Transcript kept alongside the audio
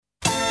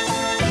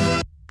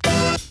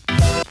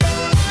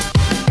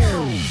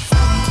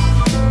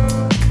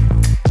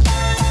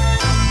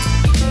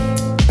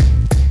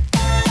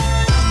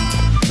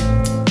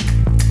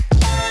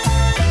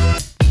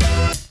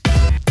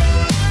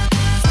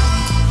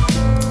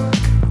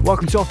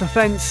Welcome to Off the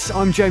Fence.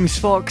 I'm James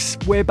Fox.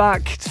 We're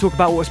back to talk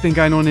about what's been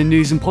going on in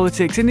news and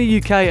politics in the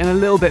UK and a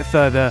little bit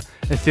further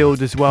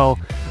afield as well.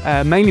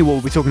 Mainly what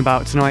we'll be talking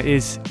about tonight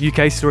is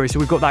UK stories, so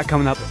we've got that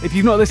coming up. If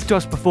you've not listened to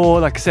us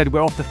before, like I said,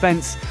 we're Off the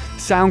Fence.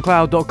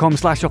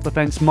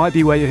 SoundCloud.com/offthefence might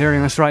be where you're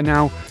hearing us right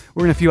now.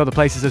 We're in a few other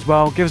places as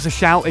well. Give us a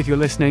shout if you're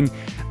listening.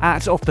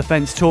 At Off the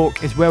Fence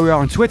Talk is where we are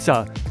on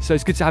Twitter, so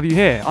it's good to have you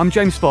here. I'm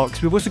James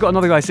Fox. We've also got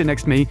another guy sitting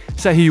next to me.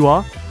 Say who you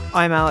are.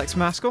 I'm Alex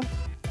Maskill.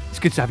 It's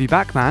good to have you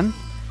back, man.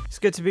 It's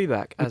good to be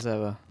back, as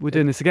ever. We're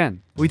doing this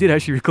again. We did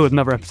actually record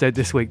another episode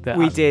this week.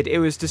 We did. It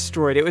was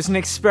destroyed. It was an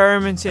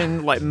experiment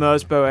in like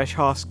Mersbowish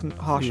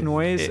harsh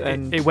noise,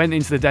 and it went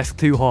into the desk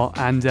too hot,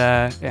 and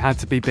it had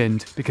to be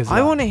binned because of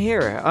I want to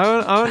hear it.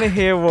 I want to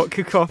hear what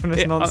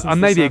cacophonous nonsense. I'm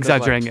maybe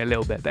exaggerating it a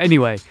little bit, but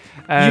anyway.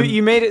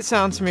 You made it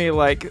sound to me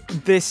like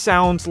this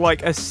sounds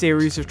like a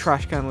series of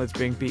trash can lids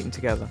being beaten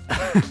together.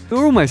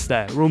 We're almost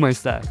there.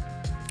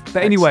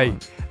 But anyway.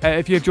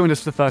 If you have joined us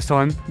for the first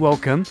time,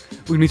 welcome.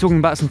 We're going to be talking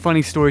about some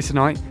funny stories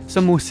tonight,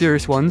 some more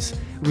serious ones. We're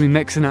going to be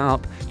mixing it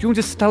up. Do you want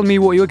to just tell me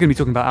what you're going to be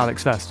talking about,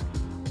 Alex, first?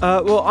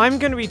 Well, I'm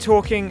going to be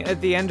talking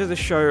at the end of the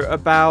show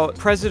about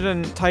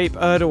President Tayyip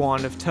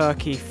Erdogan of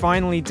Turkey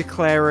finally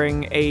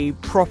declaring a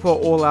proper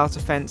all-out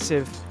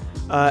offensive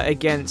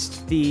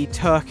against the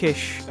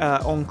Turkish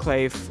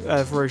enclave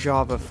of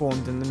Rojava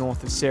formed in the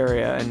north of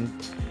Syria, and,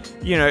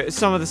 you know,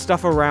 some of the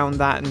stuff around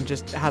that and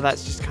just how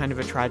that's just kind of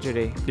a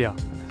tragedy. Yeah.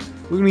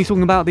 We're going to be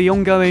talking about the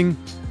ongoing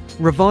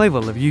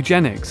revival of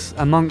eugenics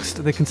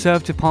amongst the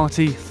Conservative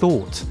Party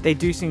thought. They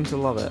do seem to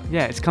love it.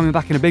 Yeah, it's coming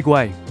back in a big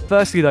way.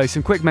 Firstly, though,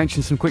 some quick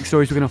mentions, some quick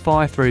stories we're going to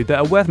fire through that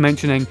are worth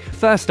mentioning.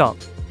 First up,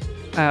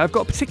 I've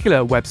got a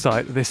particular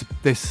website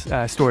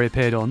this story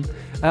appeared on.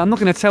 I'm not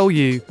going to tell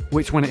you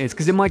which one it is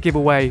because it might give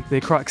away the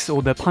crux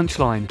or the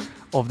punchline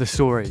of the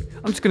story.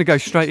 I'm just going to go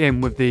straight in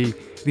with the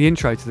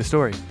intro to the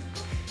story.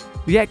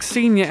 The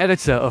ex-senior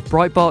editor of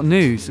Breitbart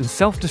News and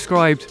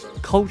self-described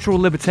cultural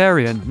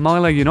libertarian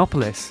Milo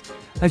Yiannopoulos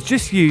has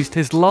just used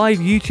his live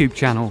YouTube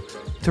channel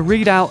to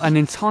read out an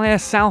entire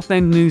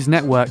Southend News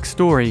Network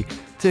story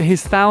to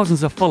his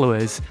thousands of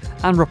followers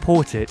and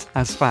report it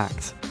as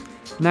fact.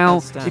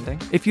 Now,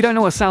 if you don't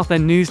know what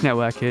Southend News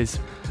Network is,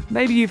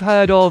 maybe you've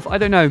heard of, I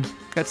don't know,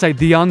 let's say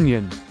The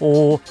Onion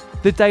or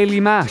The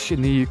Daily Mash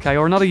in the UK,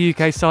 or another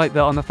UK site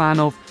that I'm a fan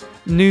of,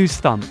 News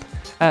Thump.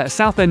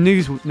 Southend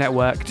News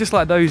Network, just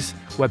like those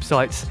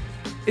websites,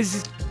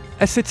 is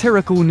a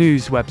satirical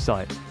news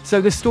website.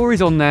 So the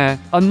stories on there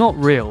are not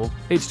real.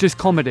 It's just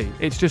comedy.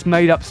 It's just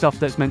made up stuff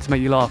that's meant to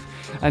make you laugh.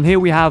 And here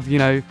we have,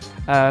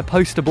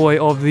 poster boy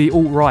of the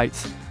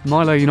alt-right,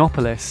 Milo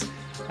Yiannopoulos,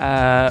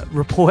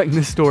 reporting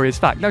this story as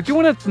fact. Now, do you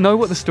want to know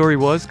what the story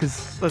was?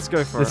 Because let's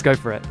go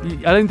for it.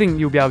 I don't think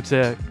you'll be able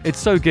to. It's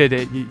so good.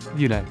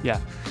 Yeah.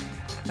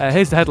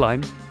 Here's the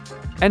headline.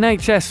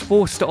 NHS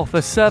forced to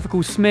offer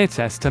cervical smear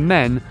test to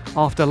men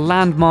after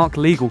landmark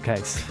legal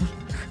case.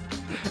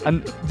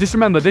 And just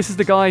remember, this is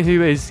the guy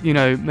who is,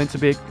 meant to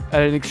be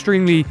an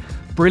extremely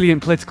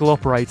brilliant political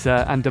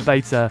operator and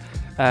debater.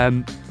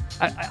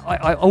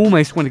 I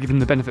almost want to give him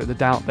the benefit of the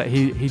doubt that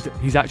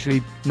he's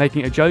actually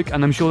making it a joke,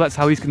 and I'm sure that's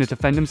how he's going to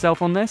defend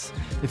himself on this,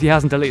 if he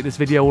hasn't deleted this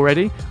video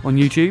already on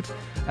YouTube.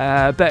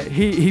 But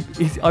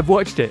I've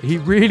watched it. He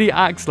really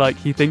acts like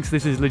he thinks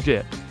this is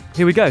legit.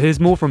 Here we go.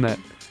 Here's more from it.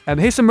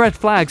 Here's some red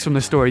flags from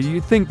the story.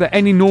 You'd think that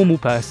any normal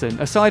person,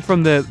 aside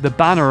from the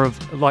banner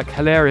of like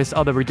hilarious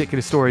other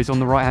ridiculous stories on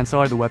the right hand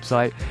side of the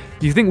website,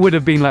 you think would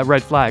have been like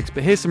red flags.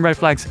 But here's some red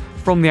flags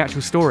from the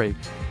actual story.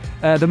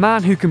 The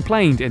man who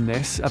complained in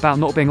this about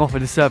not being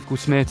offered a cervical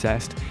smear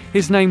test,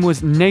 his name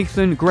was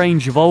Nathan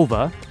Grange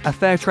Volver, a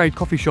fair trade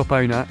coffee shop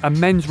owner, a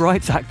men's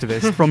rights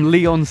activist from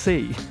Leon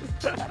C.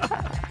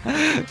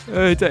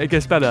 It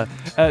gets better.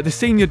 The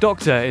senior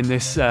doctor in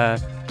this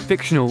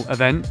fictional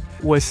event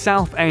was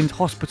Southend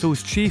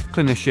Hospital's chief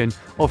clinician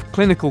of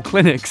clinical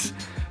clinics,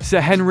 Sir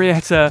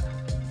Henrietta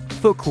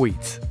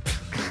Thookwheat.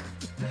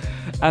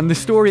 And the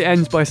story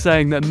ends by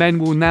saying that men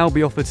will now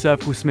be offered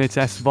cervical smear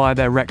tests via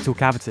their rectal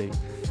cavity.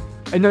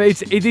 And no,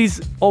 it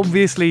is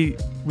obviously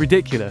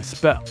ridiculous,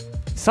 but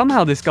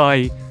somehow this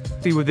guy,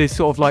 with this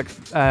sort of like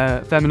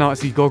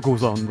feminazi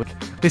goggles on,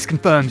 this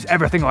confirms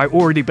everything I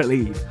already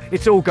believe.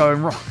 It's all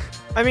going wrong.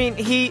 I mean,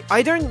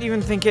 I don't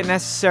even think it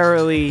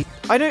necessarily...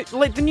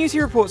 the news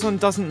he reports on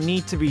doesn't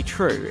need to be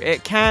true.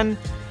 It can...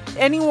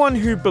 Anyone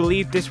who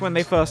believed this when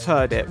they first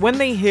heard it, when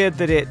they hear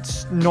that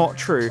it's not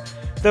true,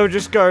 they'll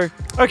just go,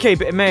 okay,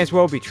 but it may as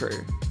well be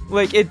true.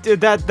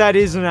 That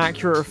is an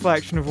accurate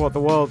reflection of what the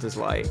world is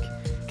like.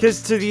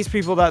 Because to these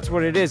people, that's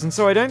what it is. And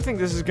so I don't think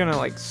this is going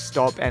to,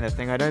 stop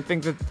anything. I don't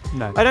think that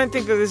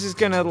this is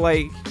going to,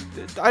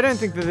 I don't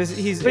think that this...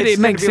 It's going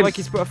to be like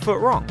he's put a foot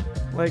wrong.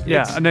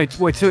 I know.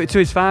 To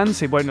his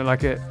fans, it won't look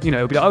like it.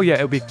 It'll be like, oh yeah,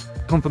 it'll be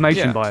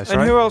confirmation bias, right?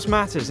 And who else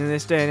matters in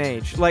this day and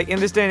age? In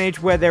this day and age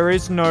where there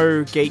is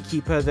no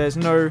gatekeeper, there's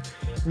no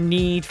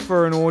need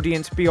for an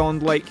audience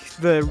beyond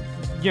the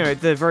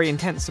very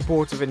intense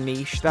support of a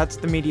niche. That's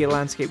the media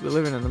landscape we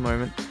live in at the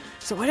moment.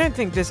 So I don't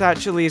think this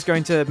actually is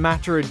going to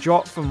matter a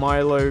jot for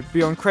Milo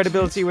beyond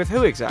credibility with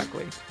who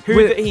exactly?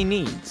 Who that he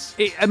needs?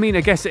 I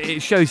guess it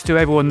shows to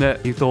everyone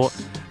that he thought,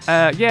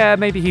 yeah,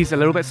 maybe he's a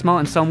little bit smart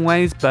in some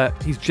ways, but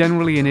he's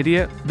generally an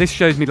idiot. This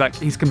shows me like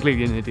he's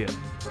completely an idiot.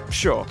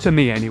 Sure. To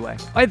me, anyway.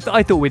 I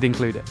thought we'd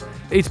include it.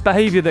 It's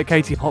behaviour that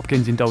Katie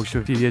Hopkins indulged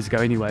a few years ago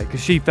anyway,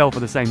 because she fell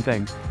for the same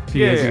thing a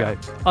few years ago.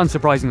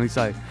 Unsurprisingly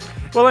so.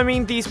 Well, I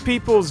mean, these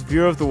people's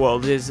view of the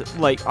world is,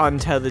 like,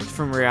 untethered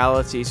from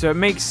reality, so it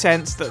makes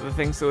sense that the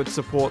things that would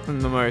support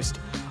them the most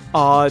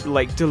are,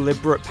 like,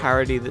 deliberate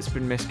parody that's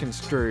been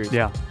misconstrued.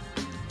 Yeah.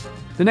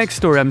 The next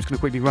story I'm just going to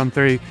quickly run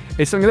through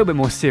is something a little bit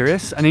more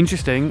serious and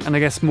interesting, and I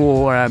guess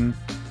more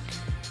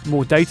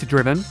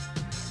data-driven.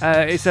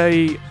 It's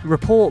a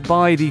report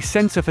by the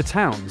Centre for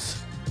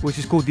Towns, which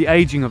is called The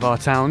Ageing of Our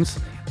Towns,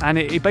 and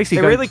it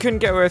basically... They really couldn't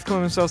get away with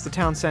calling themselves the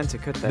town centre,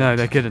 could they? No,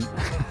 they couldn't.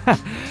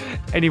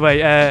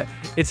 Anyway,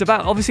 it's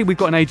about... Obviously, we've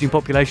got an ageing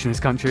population in this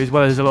country, as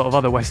well as a lot of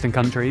other Western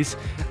countries,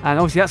 and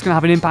obviously that's going to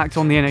have an impact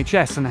on the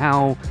NHS and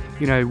how,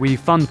 we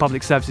fund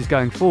public services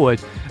going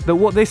forward. But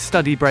what this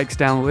study breaks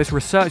down, or this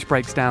research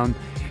breaks down,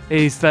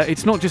 is that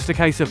it's not just a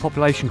case of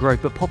population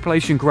growth, but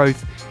population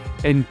growth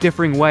in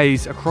differing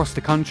ways across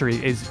the country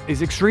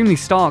is extremely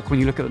stark when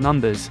you look at the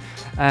numbers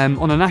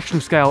on a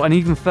national scale, and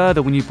even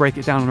further when you break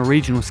it down on a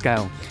regional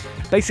scale.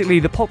 Basically,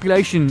 the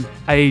population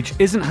age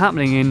isn't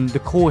happening in the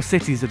core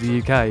cities of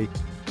the UK,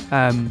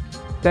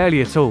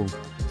 barely at all.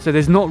 So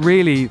there's not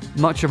really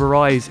much of a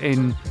rise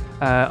in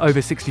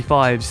over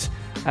 65s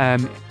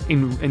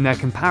in their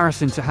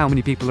comparison to how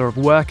many people are of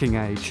working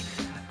age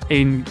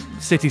in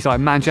cities like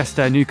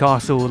Manchester,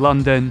 Newcastle,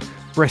 London,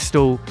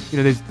 Bristol.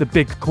 There's the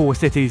big core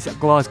cities,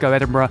 Glasgow,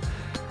 Edinburgh.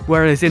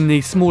 Whereas in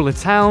the smaller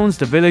towns,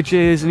 the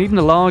villages, and even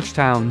the large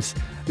towns,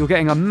 you're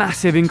getting a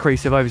massive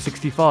increase of over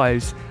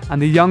 65s,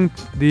 and the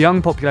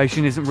young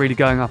population isn't really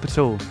going up at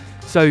all.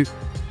 So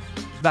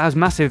that has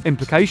massive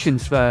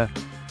implications for,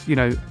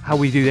 how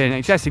we do the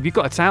NHS. If you've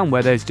got a town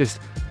where there's just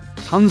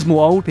tons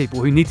more old people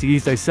who need to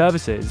use those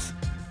services,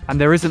 and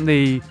there isn't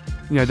the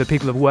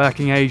people of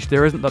working age,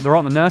 there aren't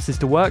the nurses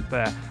to work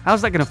there,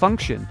 how's that going to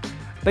function?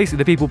 Basically,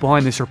 the people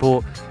behind this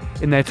report,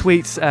 in their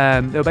tweets,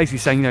 they were basically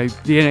saying, the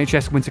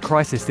NHS winter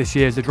crisis this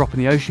year is a drop in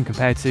the ocean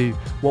compared to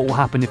what will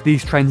happen if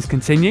these trends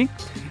continue.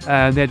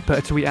 They'd put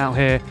a tweet out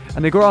here,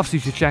 and the graphs you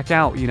should check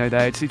out,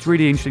 there. It's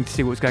really interesting to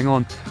see what's going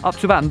on. Up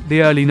to about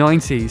the early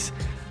 90s,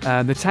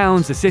 the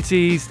towns, the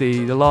cities,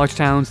 the large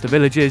towns, the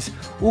villages,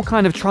 all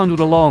kind of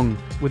trundled along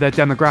with their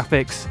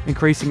demographics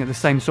increasing at the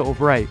same sort of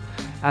rate.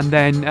 And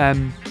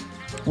then,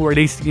 or at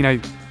least,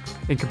 in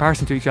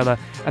comparison to each other.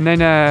 And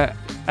then,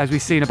 as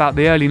we've seen about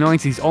the early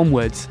 90s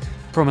onwards,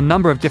 from a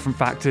number of different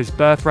factors,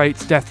 birth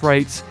rates, death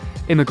rates,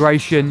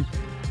 immigration,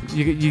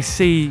 you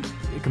see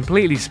it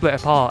completely split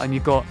apart, and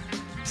you've got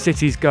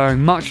cities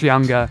going much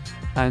younger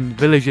and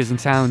villages and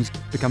towns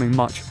becoming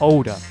much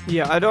older.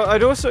 Yeah,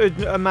 I'd also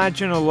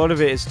imagine a lot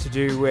of it is to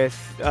do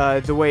with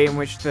the way in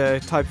which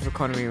the type of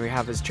economy we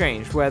have has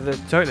changed, where the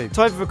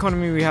type of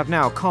economy we have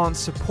now can't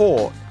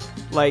support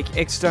like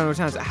external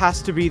towns. It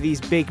has to be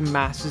these big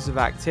masses of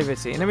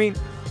activity. And I mean,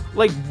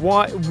 like,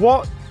 why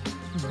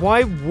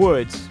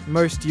would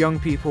most young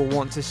people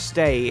want to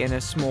stay in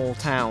a small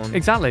town?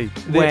 Exactly.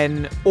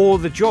 When all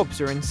the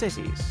jobs are in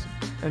cities,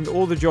 and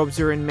all the jobs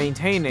are in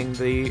maintaining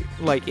the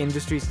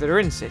industries that are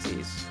in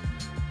cities.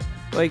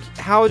 Like,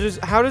 how do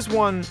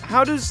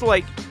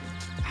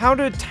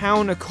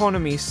town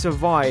economies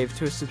survive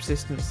to a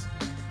subsistence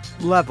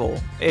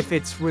level if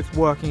it's with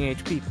working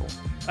age people?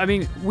 I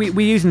mean,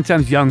 we use in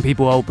terms of young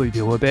people, old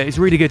people a bit. It's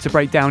really good to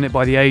break down it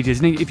by the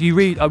ages. And if you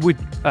read, I would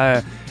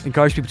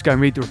encourage people to go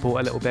and read the report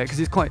a little bit, because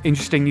it's quite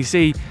interesting. You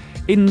see,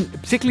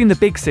 particularly in the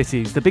big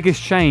cities, the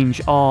biggest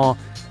change are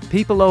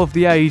people of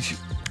the age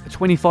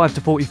 25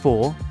 to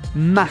 44.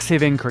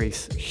 Massive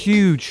increase,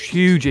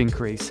 huge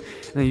increase.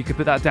 And then you could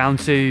put that down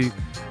to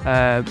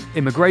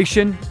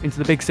immigration into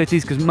the big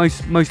cities, because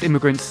most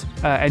immigrants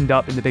end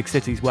up in the big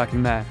cities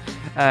working there.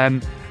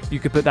 You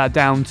could put that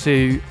down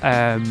to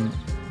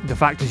the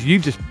factors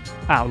you've just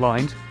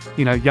outlined,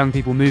 young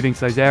people moving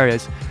to those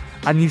areas.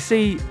 And you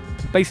see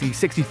basically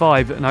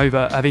 65 and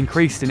over have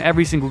increased in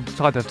every single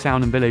type of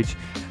town and village,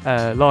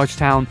 large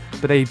town,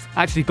 but they've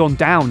actually gone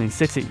down in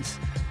cities.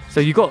 So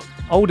you've got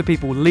older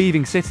people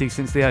leaving cities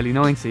since the early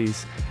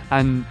 90s,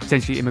 and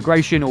potentially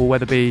immigration, or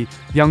whether it be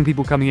young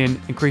people coming in,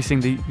 increasing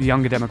the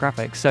younger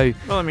demographics. So,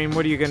 well, I mean,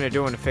 what are you going to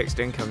do on a fixed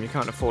income? You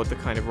can't afford the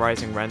kind of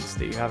rising rents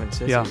that you have in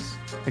cities. Yeah,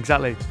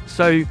 exactly.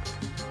 So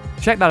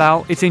check that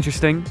out. It's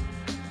interesting.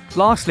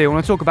 Lastly, I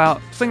want to talk about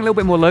something a little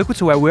bit more local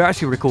to where we're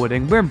actually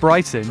recording. We're in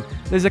Brighton.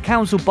 There's a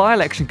council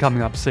by-election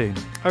coming up soon.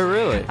 Oh,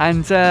 really?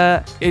 And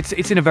it's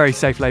in a very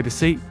safe Labour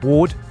seat,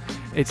 ward.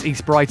 It's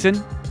East Brighton,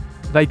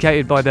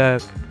 vacated by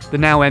the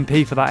now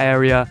MP for that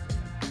area,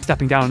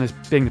 stepping down as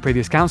being the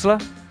previous councillor.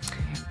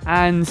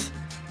 And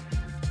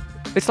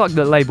it's like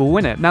the Labour will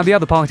win it. Now, the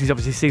other parties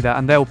obviously see that,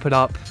 and they'll put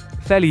up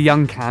fairly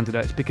young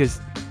candidates,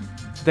 because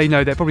they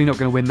know they're probably not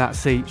going to win that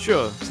seat.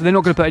 Sure. So they're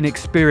not going to put an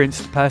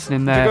experienced person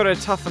in there. You've got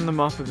to toughen them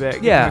up a bit,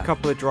 give them a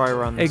couple of dry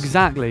runs.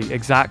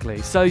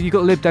 Exactly. So you've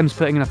got Lib Dems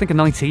putting in, I think, a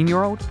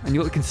 19-year-old, and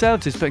you've got the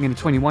Conservatives putting in a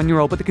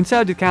 21-year-old, but the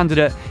Conservative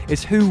candidate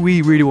is who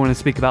we really want to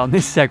speak about in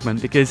this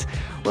segment because,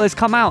 well, it's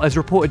come out as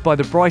reported by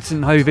the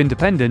Brighton Hove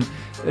Independent.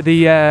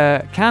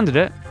 The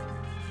candidate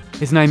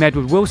is named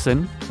Edward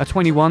Wilson, a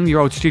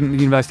 21-year-old student at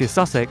the University of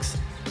Sussex.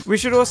 We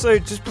should also,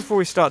 just before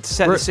we start to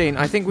set the scene,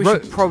 I think we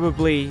should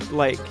probably,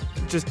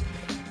 just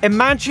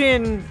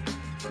imagine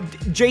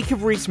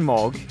Jacob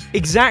Rees-Mogg,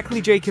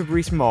 exactly Jacob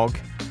Rees-Mogg,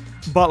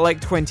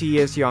 but 20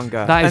 years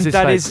younger. That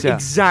is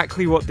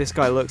exactly what this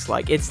guy looks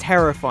like. It's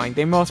terrifying.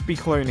 They must be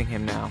cloning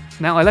him now.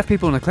 Now, I left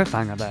people on a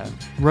cliffhanger there.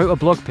 Wrote a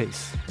blog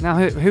piece.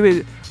 Now,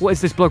 what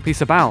is this blog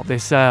piece about?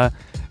 This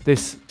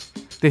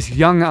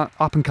young,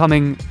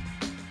 up-and-coming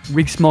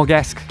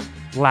Rees-Mogg-esque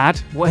lad.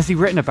 What has he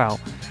written about?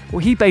 Well,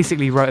 he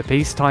basically wrote a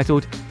piece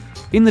titled,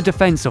 "In the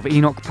Defense of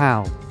Enoch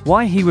Powell,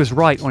 Why He Was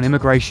Right on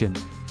Immigration."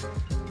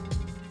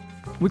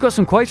 We've got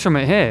some quotes from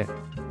it here.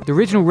 The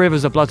original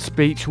Rivers of Blood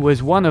speech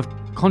was one of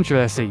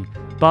controversy,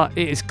 but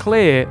it is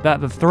clear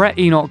that the threat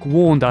Enoch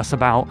warned us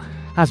about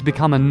has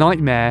become a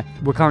nightmare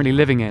we're currently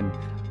living in.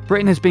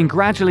 Britain has been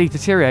gradually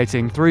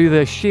deteriorating through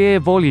the sheer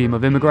volume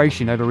of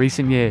immigration over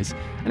recent years.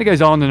 And it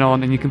goes on,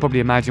 and you can probably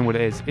imagine what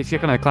it is. It's your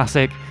kind of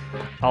classic,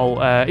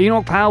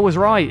 Enoch Powell was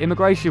right,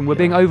 immigration, we're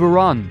being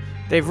overrun.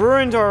 They've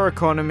ruined our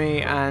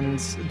economy and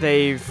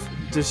they've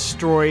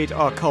destroyed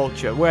our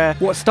culture, where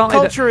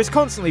culture is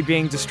constantly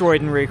being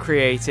destroyed and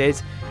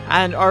recreated,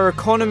 and our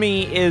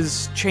economy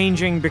is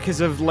changing because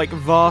of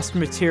vast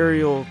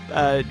material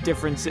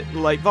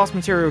vast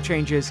material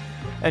changes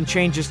and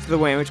changes to the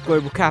way in which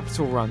global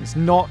capital runs,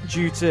 not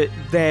due to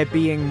there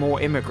being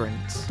more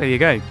immigrants. There you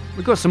go.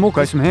 We've got some more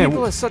quotes from here.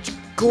 People are such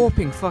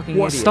gawping fucking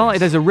What idiots.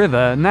 started as a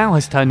river now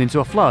has turned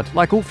into a flood.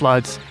 Like all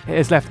floods, it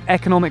has left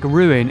economic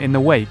ruin in the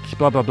wake.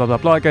 Blah, blah, blah, blah,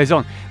 blah. It goes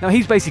on. Now,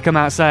 he's basically come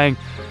out saying,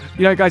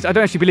 guys, I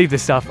don't actually believe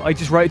this stuff. I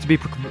just wrote it to be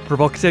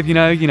provocative,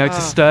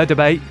 to stir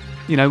debate.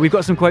 We've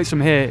got some quotes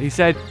from here. He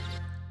said,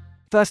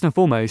 "First and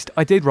foremost,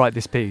 I did write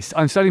this piece.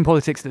 I'm studying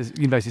politics at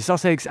the University of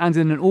Sussex and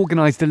in an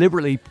organised,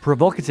 deliberately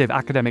provocative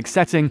academic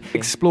setting,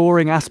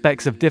 exploring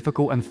aspects of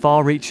difficult and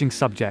far-reaching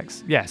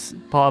subjects." Yes,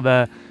 part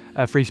of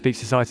a free speech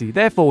society.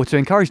 Therefore, to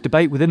encourage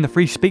debate within the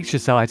free speech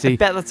society... I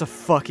bet that's a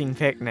fucking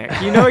picnic.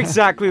 You know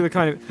exactly the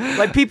kind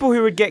of... people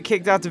who would get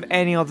kicked out of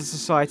any other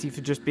society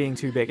for just being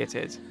too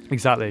bigoted.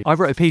 Exactly. I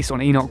wrote a piece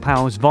on Enoch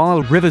Powell's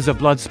vile Rivers of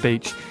Blood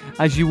speech.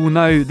 As you will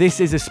know,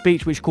 this is a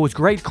speech which caused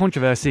great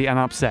controversy and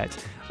upset.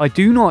 I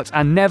do not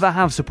and never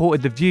have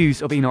supported the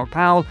views of Enoch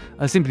Powell.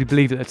 I simply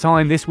believed at the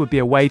time this would be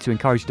a way to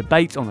encourage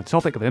debate on the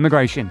topic of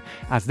immigration,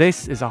 as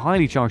this is a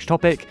highly charged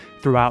topic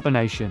throughout the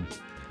nation.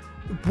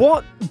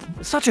 What?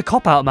 Such a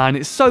cop-out, man.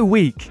 It's so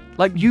weak.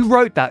 You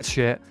wrote that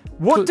shit.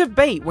 What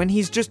debate when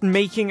he's just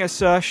making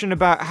assertion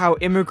about how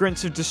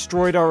immigrants have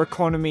destroyed our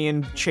economy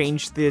and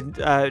changed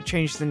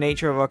the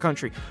nature of our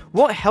country?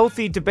 What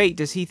healthy debate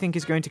does he think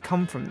is going to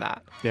come from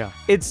that? Yeah.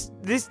 This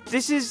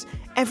is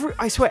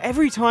I swear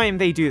every time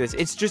they do this,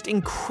 it's just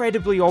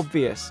incredibly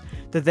obvious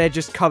that they're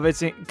just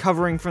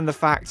covering from the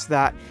fact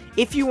that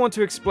if you want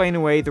to explain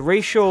away the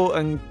racial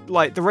and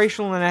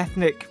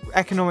ethnic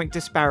economic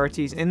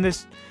disparities in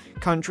this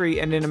country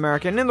and in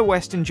America and in the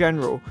West in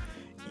general,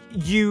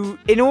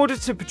 in order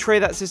to portray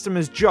that system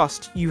as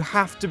just, you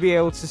have to be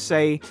able to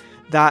say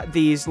that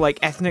these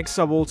ethnic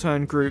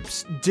subaltern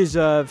groups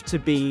deserve to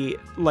be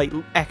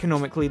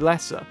economically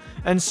lesser,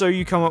 and so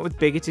you come up with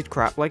bigoted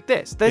crap like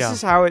this. This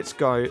is how it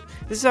goes.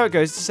 This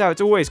is how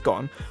it's always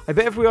gone. I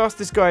bet if we ask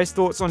this guy his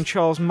thoughts on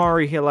Charles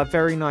Murray, he'll have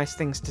very nice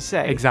things to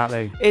say.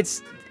 Exactly.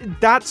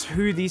 That's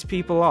who these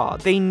people are.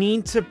 They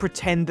need to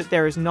pretend that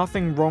there is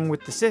nothing wrong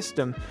with the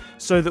system,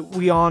 so that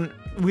we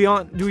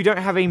don't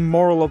have a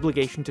moral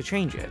obligation to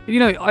change it.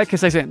 I can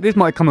say something. This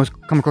might come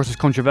across as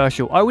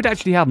controversial. I would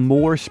actually have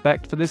more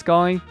respect for this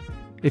guy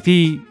if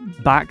he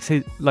backed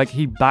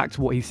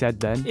what he said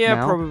then. Yeah,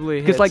 now.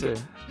 probably. Because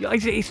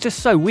it's just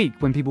so weak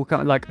when people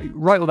come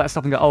write all that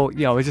stuff and go, "Oh,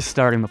 I was just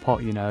stirring the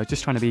pot,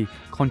 just trying to be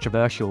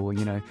controversial,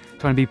 trying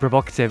to be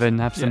provocative and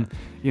have some,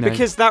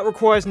 Because that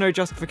requires no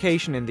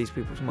justification in these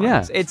people's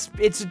minds. Yeah.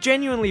 It's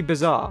genuinely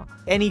bizarre.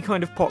 Any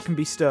kind of pot can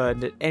be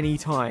stirred at any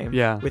time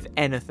with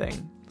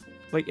anything.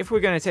 If we're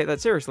going to take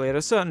that seriously, at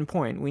a certain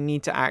point, we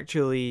need to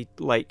actually,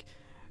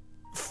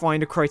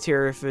 find a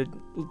criteria for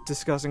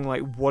discussing,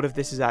 what if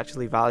this is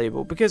actually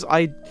valuable. Because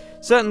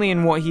certainly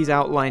in what he's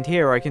outlined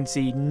here, I can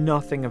see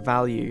nothing of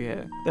value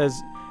here. There's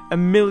a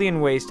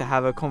million ways to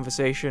have a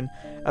conversation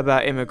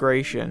about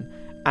immigration,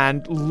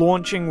 and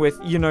launching with,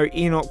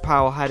 Enoch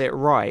Powell had it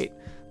right,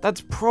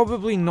 that's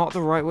probably not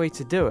the right way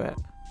to do it.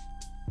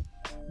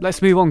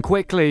 Let's move on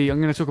quickly. I'm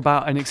going to talk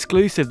about an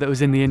exclusive that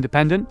was in The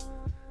Independent.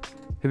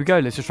 Here we go,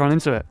 let's just run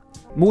into it.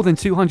 More than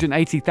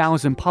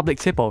 280,000 public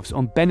tip-offs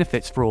on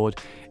benefits fraud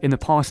in the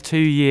past 2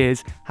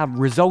 years have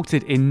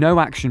resulted in no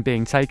action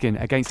being taken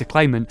against a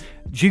claimant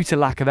due to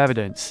lack of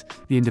evidence,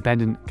 The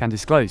Independent can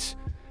disclose.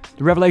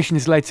 The revelation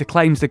has led to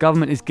claims the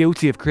government is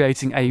guilty of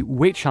creating a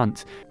witch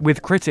hunt,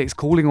 with critics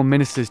calling on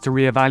ministers to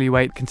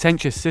re-evaluate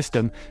contentious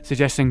system,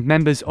 suggesting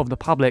members of the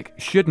public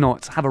should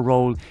not have a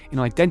role in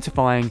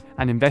identifying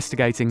and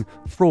investigating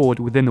fraud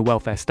within the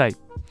welfare state.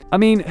 I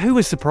mean, who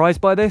was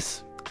surprised by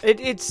this?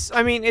 It's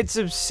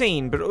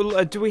obscene,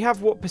 but do we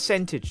have what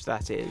percentage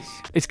that is?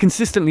 It's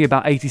consistently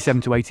about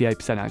 87 to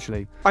 88%,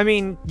 actually. I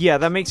mean, yeah,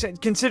 that makes sense.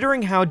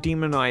 Considering how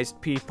demonized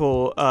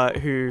people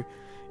who,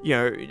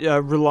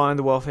 rely on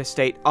the welfare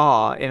state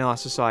are in our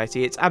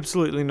society, it's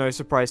absolutely no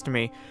surprise to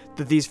me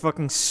that these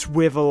fucking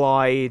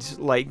swivel-eyed,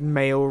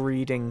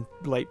 male-reading,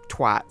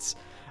 twats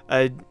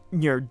are,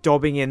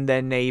 dobbing in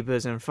their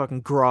neighbors and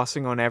fucking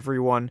grassing on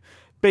everyone,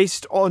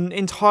 based on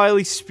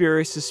entirely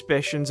spurious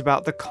suspicions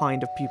about the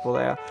kind of people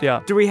they are.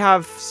 Yeah. Do we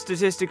have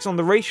statistics on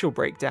the racial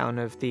breakdown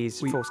of these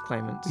false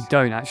claimants? We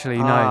don't actually,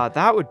 no.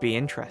 That would be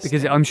interesting.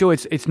 Because I'm sure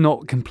it's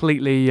not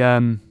completely...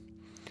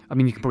 I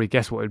mean, you can probably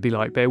guess what it would be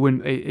like, but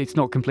it's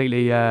not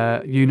completely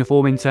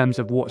uniform in terms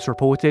of what's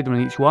reported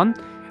on each one.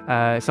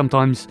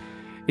 Sometimes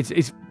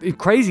it's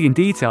crazy in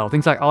detail.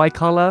 Things like eye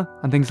colour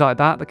and things like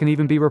that can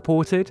even be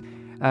reported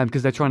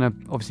because they're trying to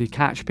obviously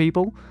catch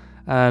people.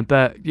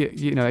 But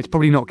it's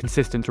probably not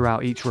consistent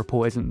throughout. Each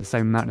report isn't the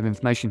same amount of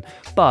information.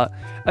 But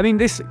I mean,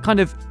 this kind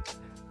of,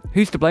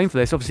 who's to blame for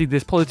this? Obviously,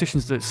 there's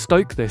politicians that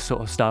stoke this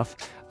sort of stuff.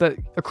 But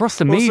across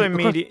the media,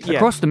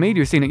 across the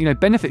media, we've seen it.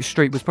 Benefit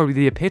Street was probably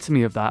the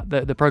epitome of that.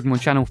 The program on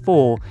Channel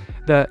 4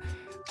 that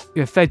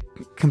fed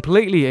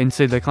completely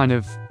into the kind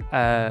of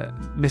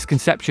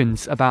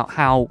misconceptions about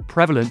how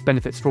prevalent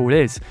benefits fraud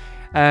is.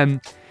 And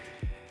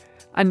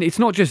it's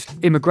not just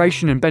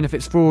immigration and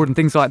benefits fraud and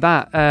things like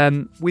that.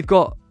 We've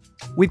got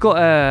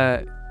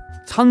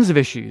tons of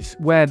issues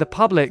where the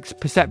public's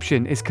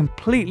perception is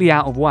completely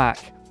out of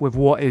whack with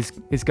what is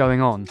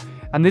going on.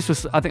 And this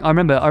was, I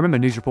remember a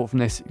news report from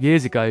this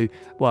years ago.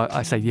 Well,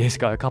 I say years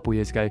ago, a couple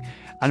years ago. And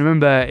I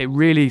remember it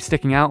really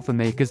sticking out for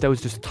me because there was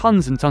just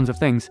tons and tons of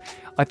things.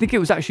 I think it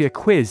was actually a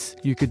quiz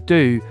you could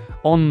do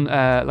on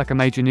a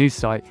major news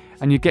site,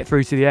 and you'd get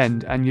through to the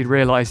end and you'd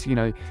realise,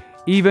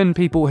 even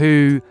people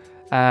who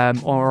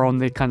are on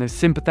the kind of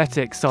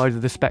sympathetic side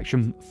of the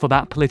spectrum for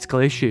that political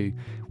issue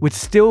would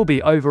still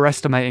be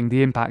overestimating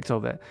the impact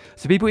of it.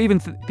 So people even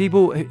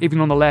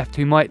on the left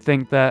who might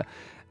think that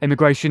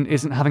immigration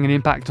isn't having an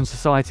impact on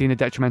society in a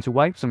detrimental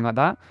way, something like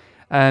that,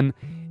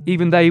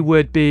 even they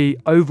would be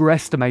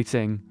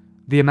overestimating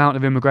the amount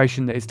of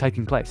immigration that is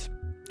taking place.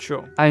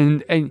 Sure.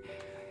 And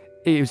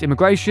it was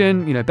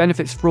immigration,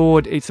 benefits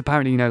fraud. It's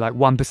apparently,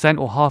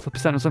 1% or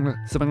 0.5% or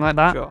something like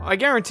that. Sure. I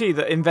guarantee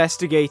that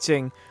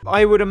investigating,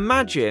 I would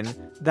imagine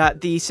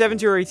that the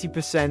 70 or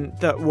 80%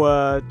 that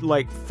were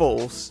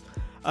false,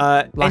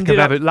 lack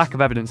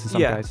of evidence in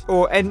some cases,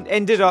 or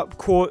ended up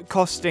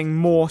costing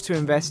more to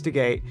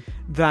investigate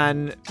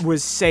than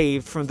was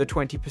saved from the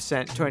 20%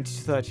 to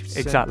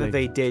 30% that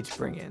they did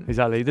bring in.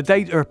 Exactly. The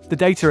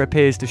data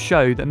appears to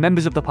show that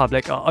members of the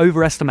public are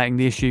overestimating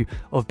the issue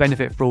of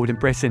benefit fraud in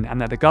Britain, and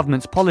that the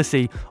government's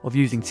policy of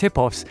using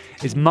tip-offs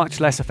is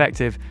much less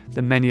effective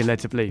than many are led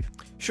to believe.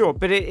 Sure,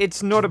 but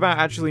it's not about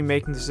actually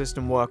making the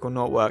system work or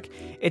not work.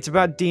 It's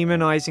about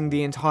demonizing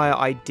the entire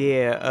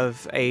idea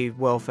of a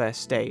welfare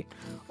state,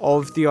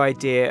 of the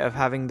idea of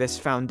having this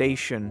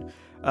foundation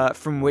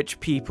from which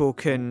people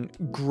can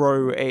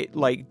grow a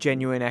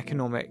genuine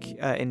economic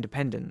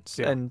independence.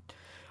 Yeah. And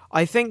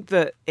I think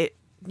that it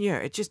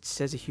just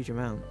says a huge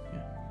amount.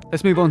 Yeah.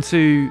 Let's move on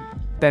to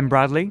Ben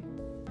Bradley.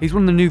 He's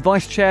one of the new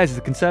vice chairs of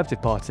the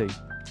Conservative Party,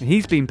 and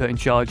he's been put in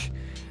charge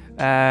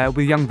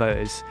with young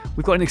voters.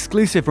 We've got an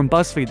exclusive from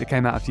BuzzFeed that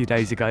came out a few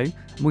days ago, and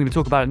we're going to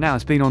talk about it now.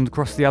 It's been on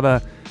across the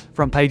other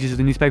front pages of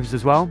the newspapers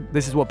as well.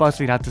 This is what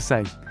BuzzFeed had to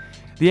say.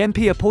 The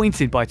MP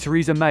appointed by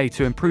Theresa May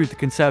to improve the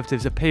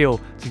Conservatives' appeal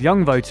to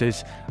young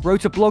voters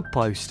wrote a blog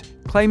post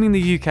claiming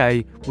the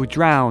UK would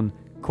drown,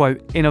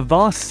 quote, in a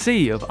vast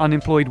sea of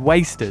unemployed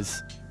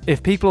wasters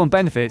if people on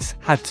benefits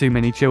had too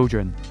many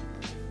children.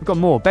 We've got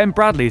more. Ben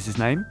Bradley is his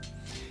name.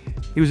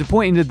 He was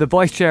appointed the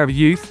Vice Chair of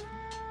Youth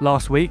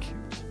last week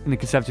in the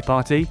Conservative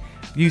Party,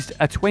 used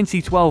a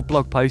 2012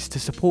 blog post to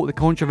support the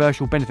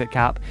controversial benefit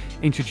cap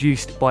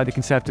introduced by the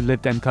Conservative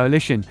Lib Dem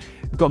coalition.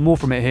 We've got more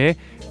from it here.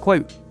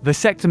 Quote,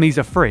 vasectomies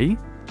are free,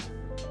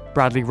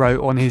 Bradley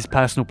wrote on his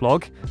personal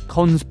blog,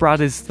 Cons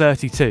Bradders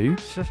 32.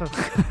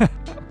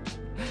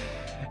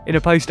 In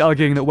a post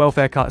arguing that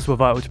welfare cuts were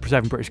vital to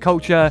preserving British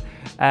culture.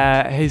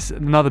 Here's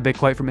another big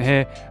quote from it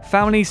here.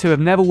 Families who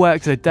have never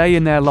worked a day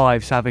in their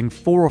lives having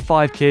 4 or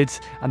 5 kids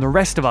and the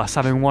rest of us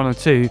having 1 or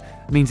 2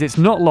 means it's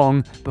not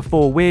long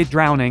before we're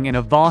drowning in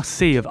a vast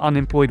sea of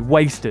unemployed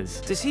wasters.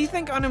 Does he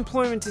think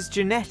unemployment is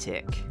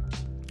genetic?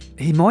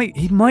 He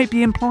might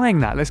be implying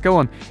that. Let's go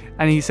on.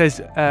 And he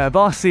says,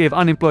 vast sea of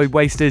unemployed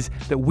wasters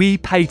that we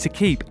pay to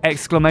keep,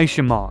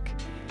 exclamation mark.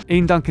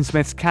 Ian Duncan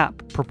Smith's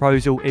cap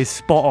proposal is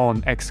spot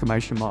on,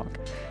 exclamation mark.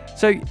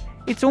 So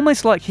it's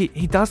almost like he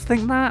does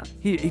think that.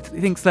 He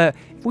thinks that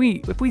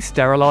if we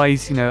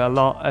sterilise, a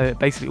lot,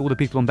 basically all the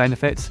people on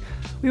benefits,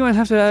 we won't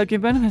have to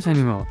give benefits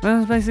anymore.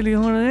 That's basically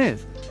all it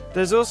is.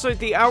 There's also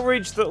the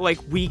outrage that, like,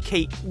 we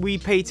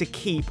pay to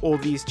keep all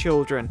these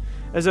children.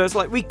 As though it's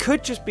like, we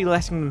could just be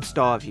letting them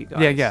starve, you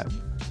guys. Yeah.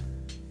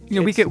 You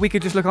know, we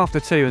could just look after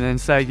 2 and then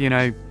say, you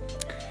know, do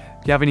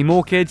you have any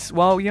more kids?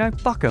 Well, you know,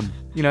 fuck them.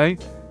 You know,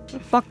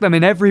 fuck them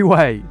in every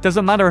way.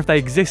 Doesn't matter if they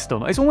exist or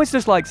not. It's almost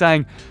just like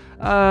saying,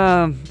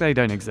 they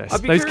don't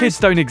exist. Those kids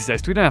don't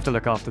exist. We don't have to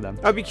look after them.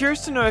 I'd be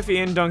curious to know if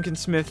Ian Duncan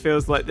Smith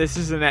feels like this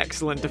is an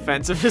excellent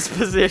defense of his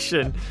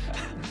position.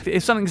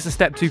 If something's a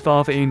step too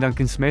far for Ian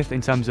Duncan Smith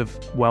in terms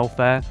of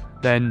welfare,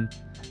 then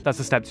that's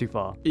a step too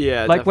far.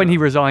 Yeah, like when he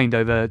resigned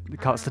over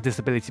cuts to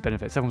disability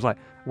benefits, everyone's like,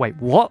 wait,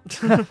 what?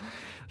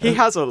 He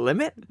has a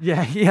limit?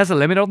 Yeah, he has a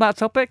limit on that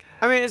topic.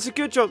 I mean, it's a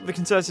good job the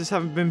Conservatives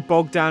haven't been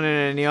bogged down in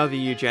any other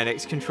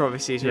eugenics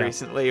controversies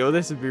recently, or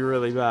this would be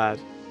really bad.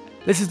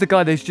 This is the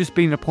guy that's just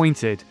been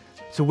appointed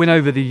to win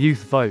over the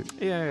youth vote.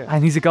 Yeah.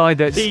 And he's a guy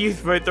that's... The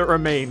youth vote that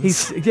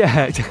remains.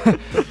 The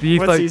youth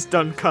Once vote... he's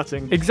done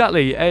cutting.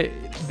 Exactly.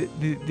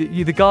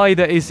 The guy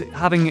that is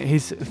having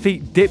his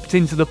feet dipped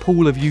into the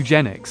pool of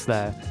eugenics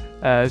there,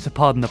 to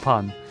pardon the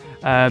pun.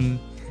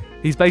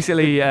 He's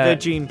basically... the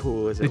gene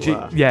pool, as it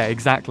were. Yeah,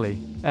 exactly.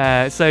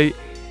 So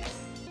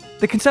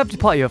the Conservative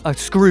Party are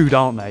screwed,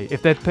 aren't they?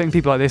 If they're putting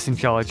people like this in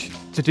charge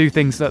to do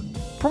things that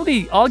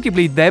probably,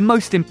 arguably, their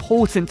most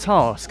important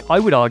task, I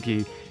would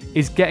argue,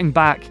 is getting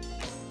back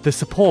the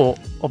support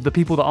of the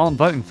people that aren't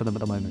voting for them at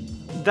the moment.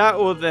 That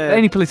or the...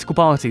 Any political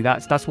party,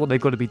 that's what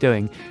they've got to be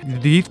doing.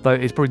 The youth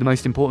vote is probably the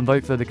most important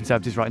vote for the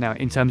Conservatives right now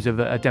in terms of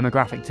a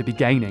demographic to be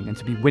gaining and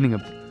to be winning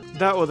a...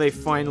 That or they've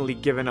finally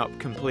given up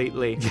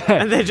completely. Yeah.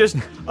 And they're just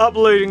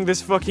uploading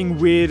this fucking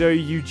weirdo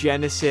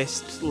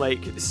eugenicist, like,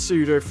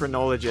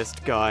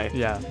 pseudo-phrenologist guy.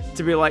 Yeah.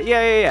 To be like,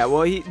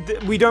 well,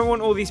 we don't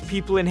want all these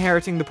people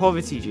inheriting the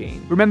poverty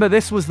gene. Remember,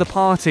 this was the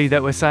party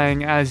that were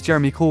saying, as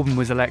Jeremy Corbyn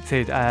was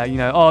elected,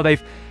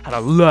 they've had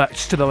a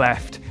lurch to the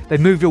left.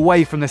 They've moved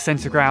away from the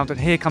centre ground, and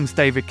here comes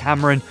David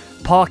Cameron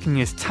parking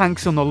his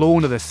tanks on the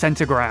lawn of the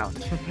centre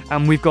ground.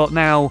 And we've got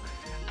now,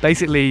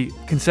 basically,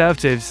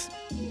 Conservatives...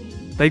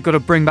 They've got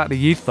to bring back the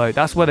youth vote.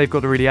 That's where they've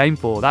got to really aim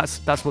for.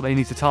 That's what they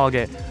need to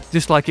target.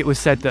 Just like it was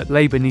said that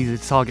Labour needed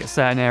to target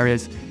certain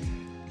areas.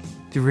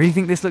 Do you really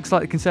think this looks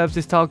like the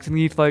Conservatives targeting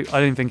the youth vote?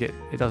 I don't think it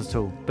does at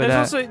all. But and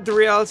also, the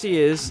reality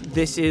is,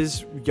 this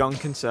is young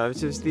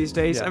Conservatives these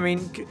days. Yeah. I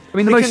mean,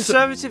 the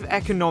Conservative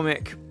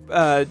economic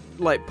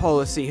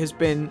policy has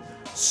been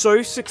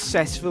so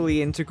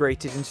successfully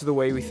integrated into the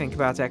way we think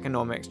about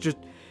economics. Just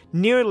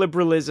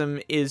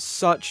neoliberalism is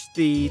such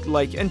the,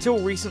 until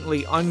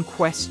recently,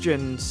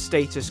 unquestioned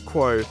status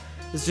quo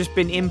has just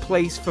been in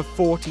place for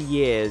 40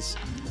 years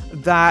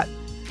that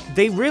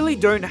they really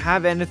don't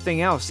have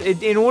anything else.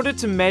 In order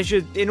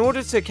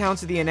to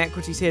counter the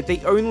inequities here,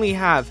 they only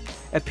have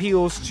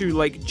appeals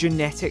to,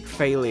 genetic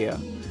failure.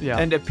 Yeah.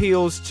 And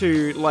appeals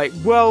to,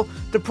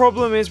 the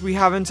problem is we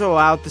haven't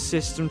allowed the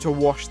system to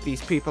wash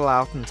these people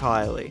out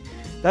entirely.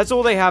 That's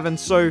all they have, and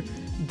so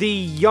the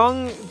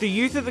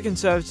youth of the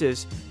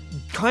Conservatives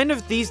kind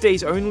of these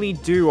days only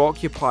do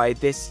occupy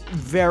this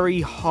very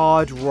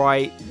hard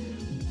right,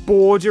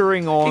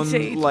 bordering on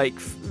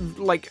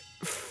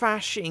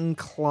fash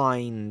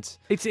inclined.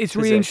 It's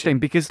really interesting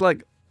because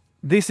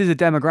this is a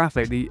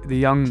demographic, the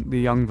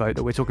young vote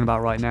that we're talking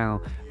about right now,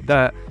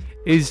 that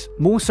is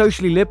more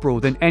socially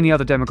liberal than any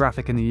other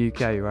demographic in the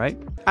UK, right?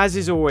 As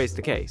is always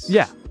the case.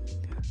 Yeah.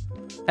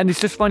 And it's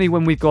just funny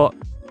when we've got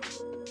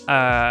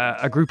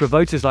a group of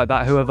voters like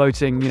that who are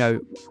voting,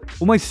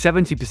 almost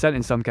 70%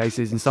 in some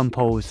cases, in some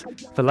polls,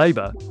 for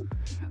Labour.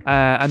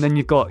 And then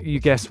you've got,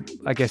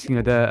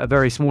 a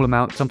very small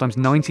amount, sometimes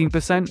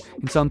 19%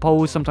 in some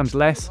polls, sometimes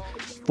less,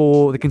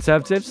 for the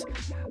Conservatives.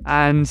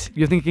 And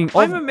you're thinking...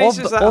 I'm amazed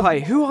it's that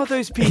high. Who are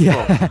those people?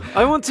 Yeah.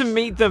 I want to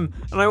meet them,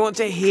 and I want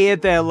to hear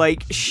their,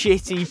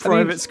 shitty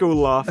private school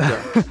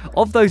laughter.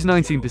 Of those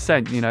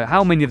 19%,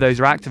 how many of those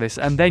are activists?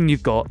 And then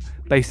you've got...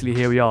 Basically,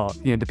 here we are,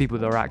 the people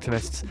that are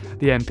activists,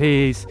 the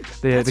MPs,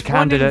 the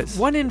candidates.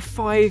 1 in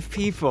 5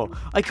 people.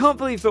 I can't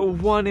believe that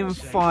 1 in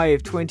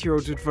 5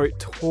 20-year-olds would vote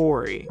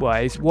Tory. Well,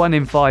 it's 1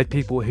 in 5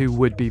 people who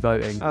would be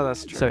voting. Oh,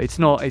 that's true. So it's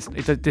not,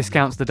 it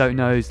discounts the don't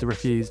knows, the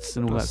refuseds,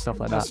 and all that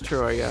stuff like that. That's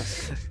true, I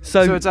guess.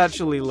 So it's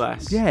actually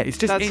less. Yeah, it's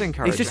just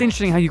encouraging. It's just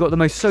interesting how you got the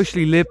most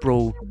socially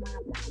liberal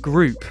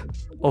group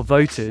of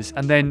voters,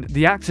 and then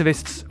the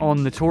activists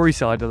on the Tory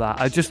side of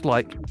that are just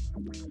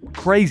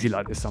crazy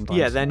like this sometimes.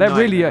 Yeah, they're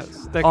really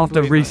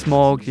after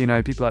Rees-Mogg,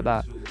 people like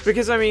that.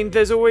 Because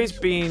there's always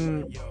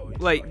been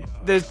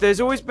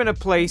there's always been a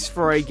place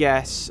for, I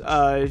guess,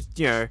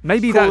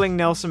 maybe calling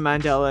Nelson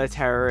Mandela a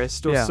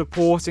terrorist, or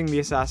supporting the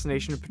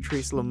assassination of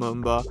Patrice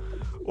Lumumba,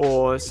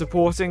 or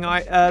supporting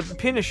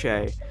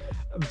Pinochet.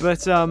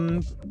 But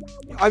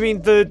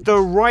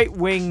the right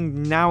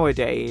wing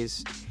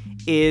nowadays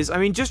is,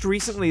 just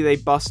recently they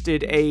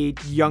busted a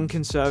young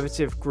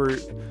conservative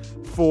group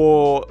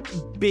for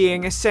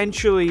being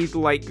essentially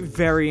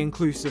very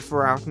inclusive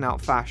for out and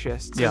out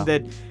fascists, and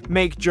they'd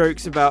make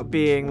jokes about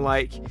being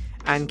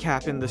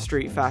ANCAP in the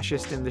street,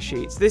 fascist in the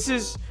sheets. This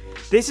is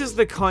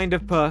the kind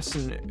of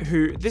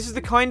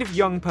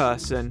young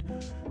person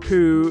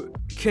who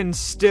can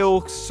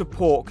still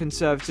support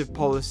conservative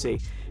policy,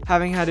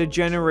 having had a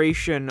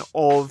generation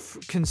of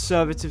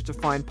conservative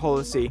defined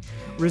policy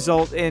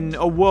result in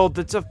a world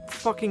that's a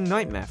fucking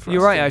nightmare for us.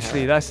 You're right,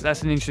 actually. That's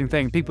an interesting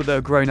thing. People that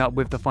have grown up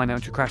with the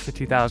financial crash of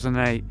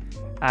 2008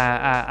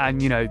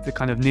 and, you know, the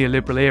kind of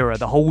neoliberal era,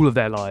 the whole of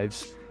their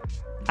lives,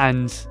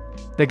 and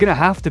they're going to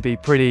have to be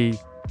pretty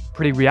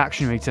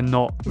reactionary to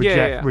not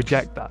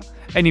reject that.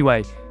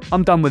 Anyway,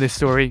 I'm done with this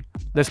story.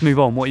 Let's move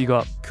on. What you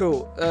got?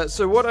 Cool.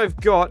 So what I've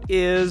got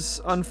is,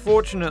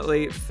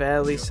 unfortunately,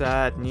 fairly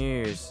sad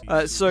news.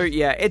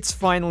 It's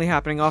finally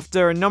happening.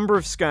 After a number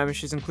of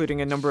skirmishes,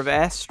 including a number of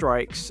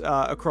airstrikes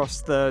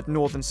across the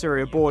northern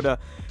Syria border,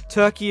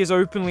 Turkey is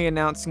openly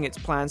announcing its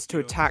plans to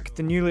attack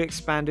the newly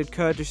expanded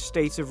Kurdish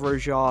state of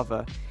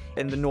Rojava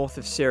in the north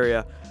of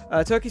Syria.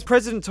 Turkey's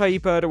President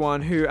Tayyip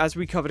Erdogan, who, as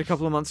we covered a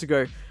couple of months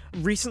ago,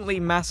 recently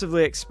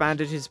massively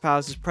expanded his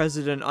powers as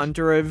president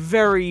under a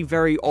very,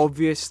 very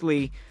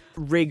obviously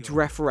rigged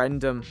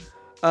referendum.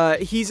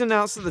 He's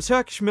announced that the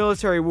Turkish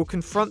military will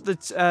confront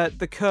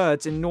the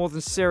Kurds in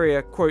northern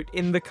Syria, quote,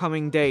 in the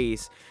coming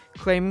days,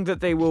 claiming that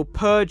they will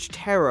purge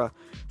terror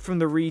from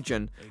the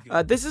region.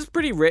 This is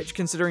pretty rich,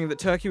 considering that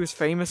Turkey was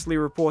famously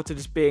reported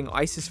as being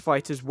ISIS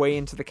fighters way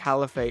into the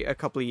caliphate a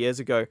couple of years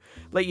ago.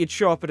 Like, you'd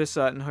show up at a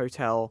certain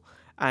hotel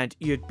and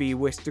you'd be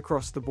whisked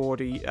across the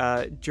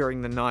border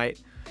during the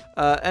night.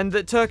 And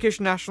the Turkish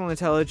National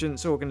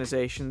Intelligence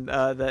Organization,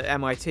 the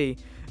MIT,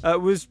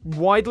 was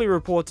widely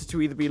reported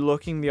to either be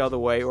looking the other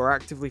way or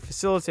actively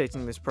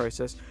facilitating this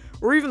process,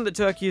 or even that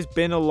Turkey has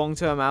been a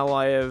long-term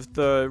ally of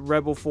the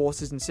rebel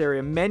forces in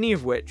Syria, many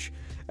of which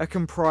are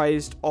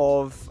comprised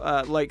of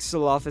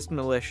Salafist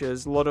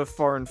militias, a lot of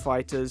foreign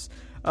fighters,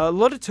 a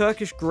lot of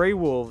Turkish grey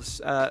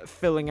wolves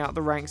filling out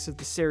the ranks of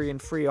the Syrian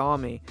Free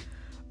Army.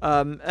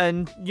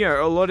 And, you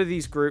know, a lot of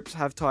these groups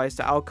have ties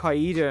to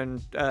Al-Qaeda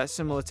and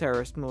similar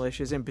terrorist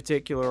militias in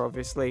particular,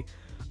 obviously.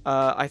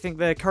 I think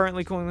they're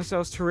currently calling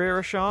themselves Tahrir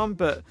al-Sham,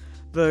 but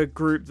the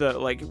group that,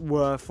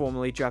 were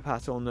formerly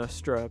Jabhat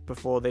al-Nusra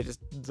before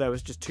there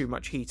was just too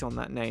much heat on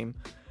that name.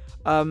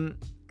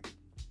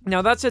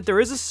 Now, that said,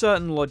 there is a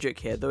certain logic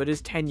here, though it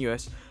is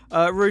tenuous.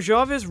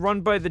 Rojava is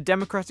run by the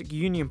Democratic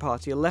Union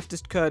Party, a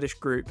leftist Kurdish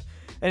group,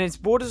 and its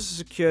borders are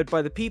secured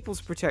by the People's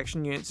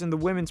Protection Units and the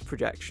Women's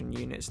Protection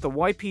Units, the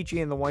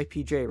YPG and the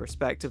YPJ,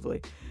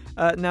 respectively.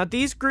 Now,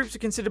 these groups are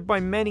considered by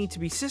many to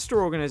be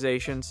sister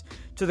organizations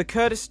to the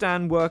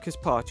Kurdistan Workers'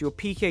 Party, or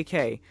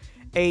PKK,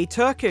 a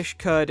Turkish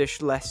Kurdish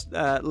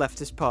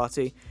leftist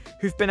party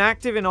who've been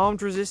active in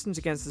armed resistance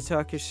against the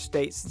Turkish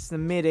state since the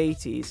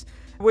mid-80s,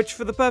 which,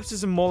 for the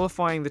purposes of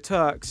mollifying the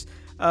Turks,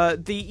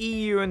 the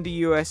EU and the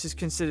US is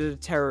considered a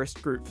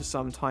terrorist group for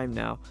some time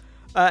now.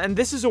 And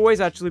this has always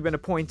actually been a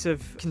point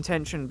of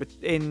contention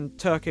in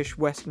Turkish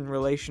Western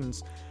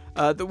relations,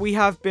 that we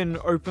have been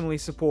openly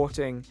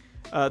supporting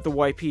the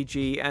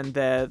YPG and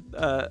their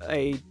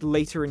a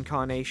later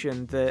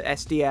incarnation, the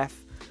SDF,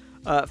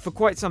 for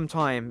quite some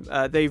time.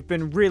 They've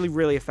been really,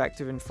 really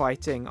effective in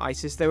fighting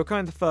ISIS. They were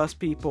kind of the first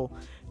people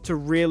to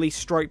really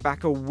strike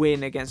back a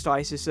win against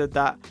ISIS at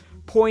that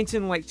point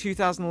in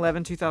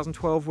 2011,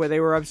 2012, where they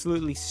were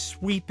absolutely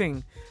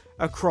sweeping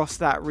across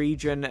that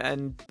region.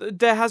 And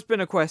there has been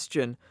a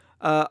question: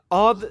 are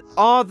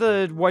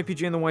the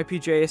YPG and the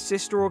YPJ a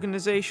sister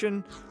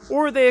organization,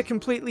 or are they a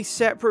completely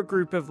separate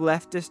group of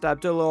leftist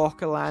Abdullah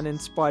Öcalan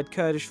inspired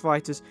Kurdish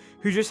fighters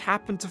who just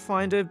happened to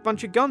find a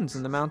bunch of guns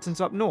in the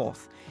mountains up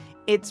north?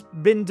 It's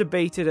been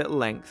debated at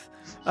length.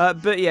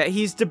 But yeah,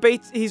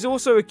 he's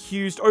also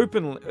accused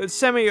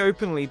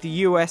semi-openly the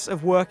US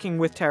of working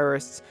with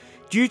terrorists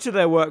due to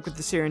their work with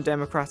the Syrian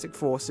Democratic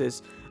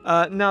Forces.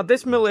 Now,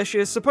 this militia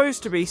is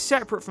supposed to be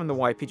separate from the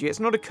YPG. It's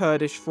not a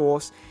Kurdish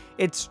force.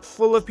 It's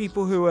full of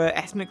people who are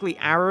ethnically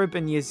Arab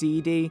and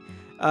Yazidi.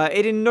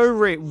 It in no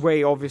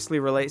way obviously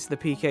relates to the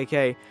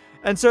PKK.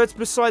 And so it's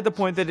beside the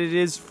point that it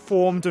is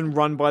formed and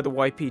run by the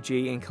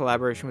YPG in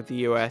collaboration with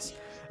the US.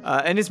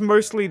 And it's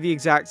mostly the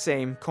exact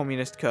same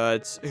communist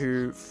Kurds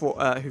who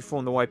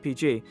form the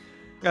YPG.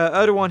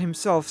 Erdogan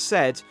himself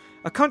said,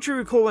 "A country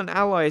we call an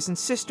ally is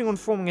insisting on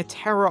forming a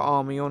terror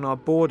army on our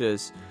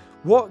borders.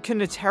 What can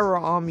a terror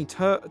army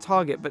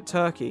target but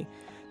Turkey?"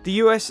 The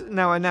US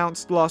now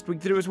announced last week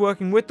that it was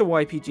working with the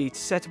YPG to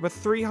set up a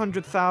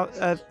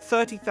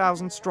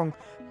 30,000 strong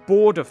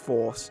border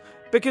force.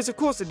 Because of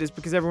course it is,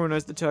 because everyone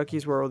knows that Turkey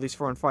is where all these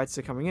foreign fighters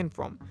are coming in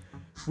from.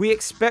 We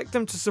expect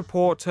them to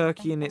support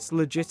Turkey in its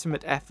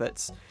legitimate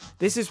efforts.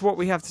 This is what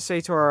we have to say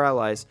to our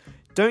allies.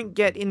 Don't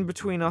get in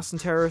between us and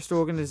terrorist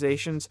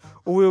organizations,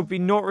 or we will be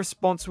not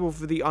responsible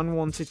for the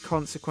unwanted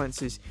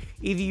consequences.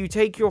 Either you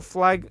take off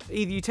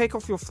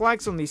your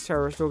flags on these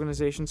terrorist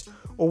organizations,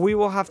 or we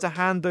will have to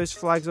hand those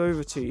flags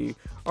over to you.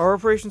 Our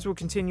operations will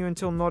continue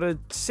until not a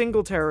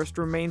single terrorist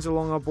remains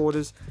along our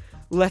borders,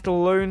 let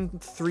alone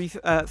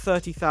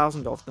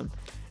 30,000 of them.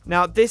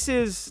 Now, this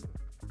is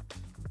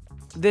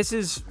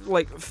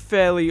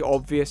fairly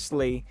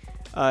obviously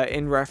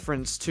in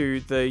reference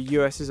to the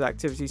US's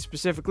activities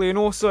specifically, and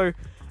also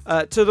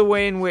to the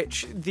way in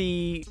which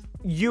the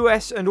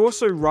US and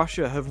also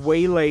Russia have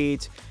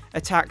waylaid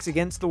attacks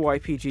against the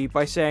YPG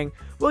by saying,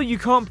 well, you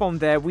can't bomb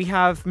there, we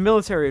have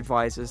military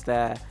advisors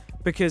there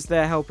because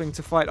they're helping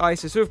to fight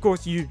ISIS. So of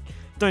course you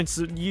in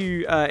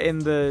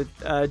the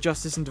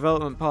Justice and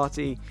Development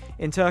Party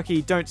in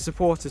Turkey don't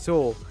support at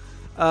all.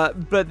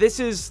 But this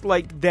is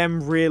like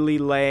them really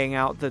laying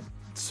out that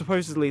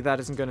supposedly that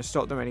isn't going to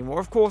stop them anymore.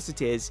 Of course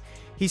it is.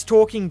 He's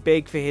talking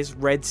big for his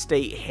Red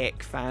State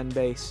hick fan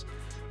base.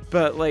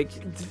 But like,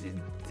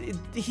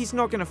 he's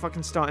not going to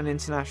fucking start an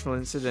international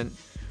incident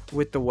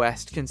with the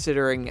West,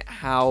 considering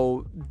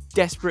how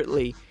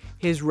desperately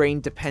his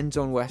reign depends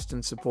on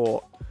Western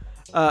support.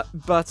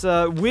 But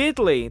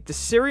weirdly, the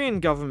Syrian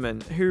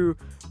government, who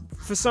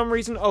for some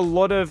reason a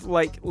lot of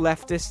like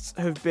leftists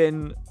have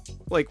been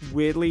like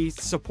weirdly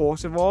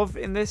supportive of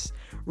in this,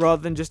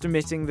 rather than just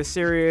omitting the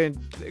Syrian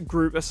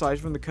group aside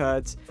from the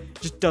Kurds,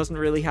 just doesn't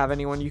really have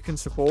anyone you can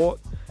support.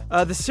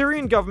 The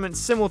Syrian government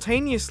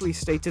simultaneously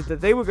stated that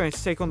they were going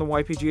to take on the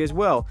YPG as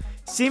well,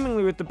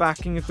 seemingly with the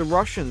backing of the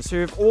Russians, who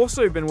have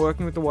also been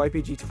working with the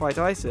YPG to fight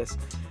ISIS.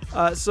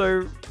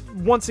 So,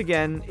 once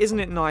again, isn't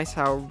it nice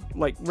how,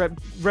 like,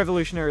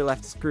 revolutionary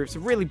leftist groups are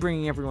really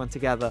bringing everyone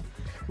together?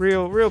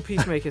 Real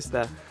peacemakers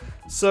there.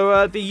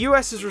 So, the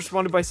US has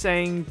responded by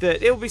saying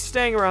that it'll be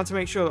staying around to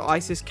make sure that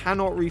ISIS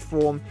cannot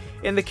reform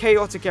in the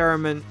chaotic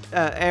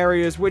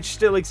areas which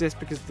still exist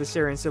because of the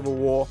Syrian civil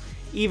war.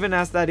 Even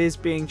as that is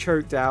being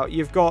choked out,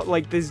 you've got,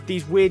 like,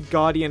 these weird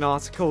Guardian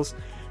articles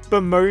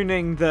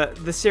bemoaning that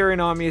the Syrian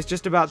army is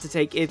just about to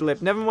take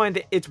Idlib. Never mind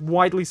that it's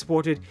widely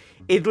supported.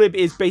 Idlib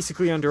is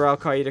basically under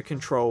Al-Qaeda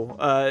control.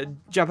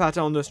 Jabhat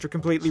al-Nusra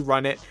completely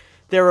run it.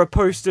 There are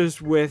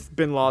posters with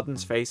Bin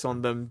Laden's face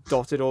on them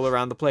dotted all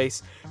around the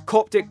place.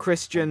 Coptic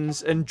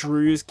Christians and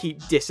Druze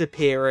keep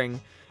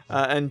disappearing,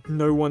 and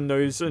no one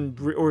knows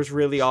or is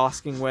really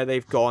asking where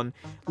they've gone.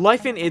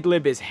 Life in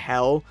Idlib is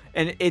hell,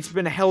 and it's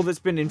been a hell that's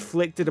been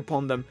inflicted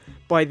upon them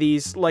by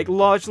these, like,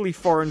 largely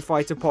foreign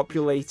fighter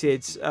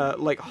populated,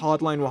 like,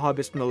 hardline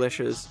Wahhabist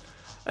militias.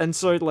 And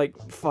so, like,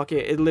 fuck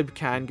it, Idlib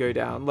can go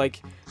down.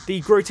 Like, the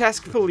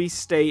grotesque police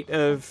state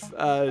of,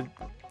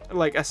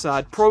 like,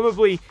 Assad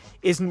probably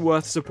isn't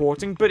worth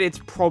supporting, but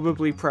it's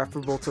probably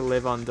preferable to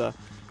live under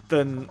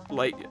than,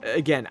 like,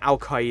 again,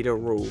 Al-Qaeda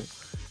rule.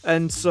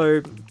 And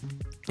so,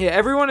 yeah,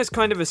 everyone has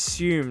kind of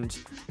assumed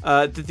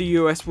that the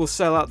US will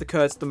sell out the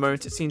Kurds the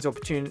moment it seems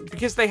opportune,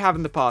 because they have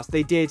in the past.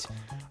 They did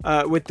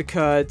with the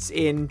Kurds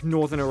in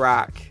northern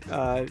Iraq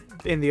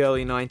in the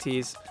early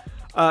 90s.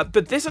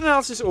 But this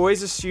analysis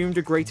always assumed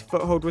a greater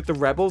foothold with the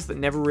rebels that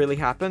never really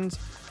happened,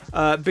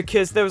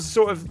 because there was a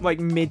sort of like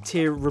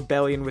mid-tier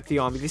rebellion with the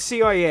army. The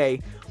CIA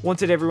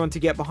wanted everyone to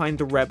get behind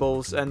the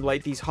rebels and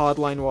like these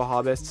hardline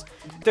Wahhabists.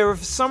 There were,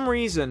 for some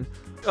reason,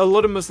 a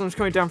lot of Muslims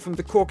coming down from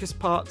the Caucasus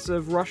parts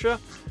of Russia,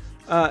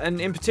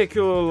 and in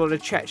particular a lot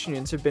of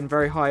Chechens have been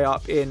very high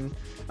up in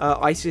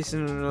ISIS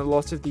and a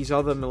lot of these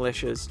other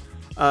militias.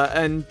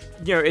 And,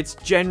 you know, it's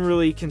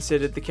generally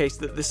considered the case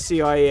that the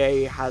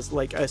CIA has,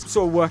 like, a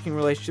sort of working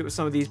relationship with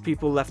some of these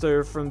people left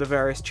over from the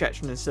various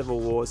Chechen and civil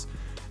wars.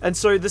 And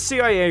so the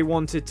CIA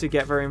wanted to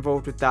get very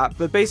involved with that,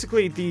 but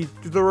basically the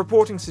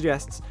reporting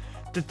suggests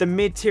that the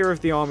mid-tier of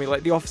the army,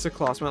 like the officer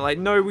class, went like,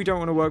 no, we don't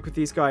want to work with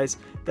these guys.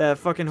 They're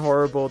fucking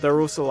horrible. They're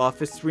all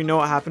Salafists. We know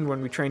what happened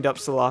when we trained up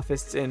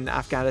Salafists in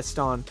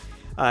Afghanistan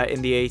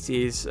in the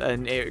 80s,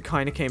 and it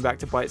kind of came back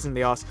to bite us in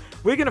the ass.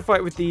 We're going to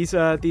fight with these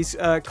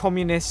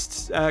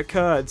communist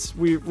Kurds.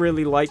 We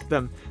really like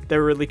them.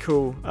 They're really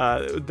cool.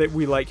 That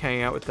we like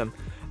hanging out with them.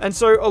 And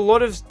so a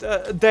lot of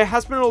there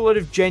has been a lot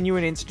of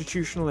genuine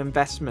institutional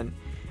investment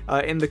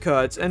in the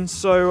Kurds. And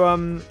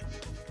so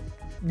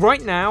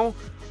right now,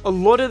 a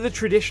lot of the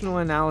traditional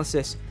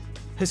analysis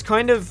has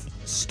kind of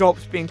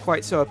stopped being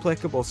quite so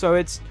applicable. So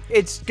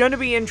it's going to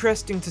be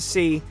interesting to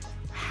see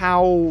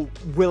how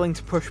willing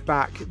to push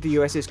back the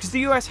US is, because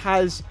the US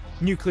has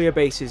nuclear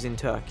bases in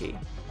Turkey.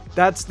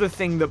 That's the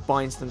thing that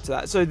binds them to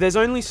that. So there's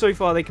only so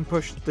far they can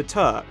push the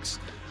Turks,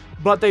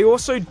 but they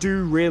also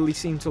do really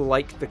seem to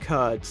like the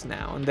Kurds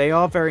now, and they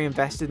are very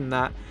invested in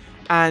that.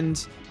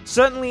 And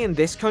certainly in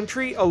this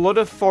country, a lot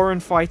of foreign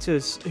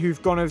fighters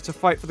who've gone over to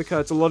fight for the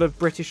Kurds, a lot of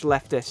British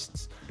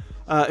leftists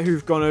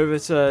who've gone over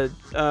to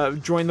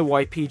join the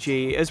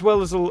YPG, as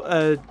well as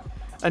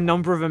a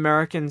number of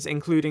Americans,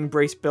 including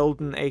Brace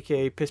Belden,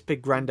 aka Piss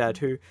Pig Grandad,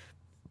 who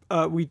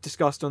we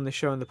discussed on this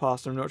show in the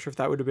past. I'm not sure if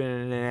that would have been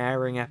an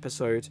airing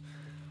episode.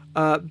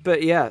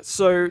 But yeah,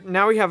 so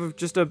now we have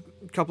just a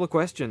couple of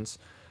questions.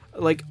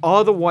 Like,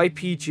 are the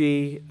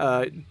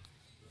YPG,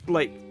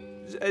 like,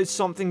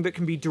 something that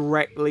can be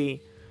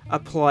directly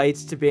applied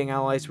to being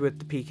allies with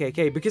the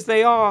PKK? Because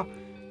they are...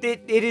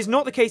 It is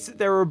not the case that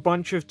there are a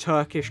bunch of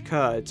Turkish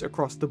Kurds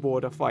across the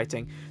border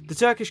fighting. The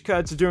Turkish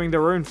Kurds are doing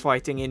their own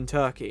fighting in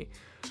Turkey.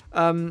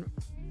 And,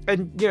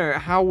 you know,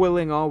 how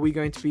willing are we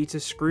going to be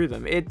to screw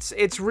them?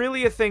 It's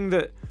really a thing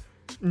that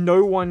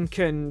no one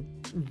can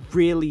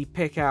really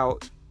pick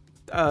out,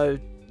 you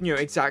know,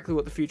 exactly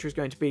what the future is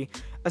going to be,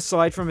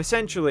 aside from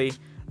essentially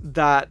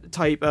that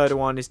Tayyip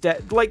Erdogan is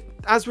dead. Like,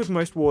 as with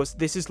most wars,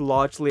 this is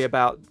largely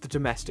about the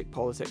domestic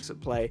politics at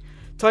play.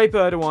 Tayyip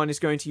Erdogan is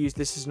going to use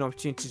this as an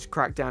opportunity to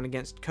crack down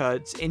against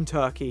Kurds in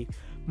Turkey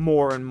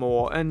more and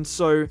more. And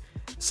so,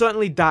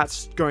 certainly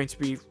that's going to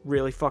be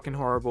really fucking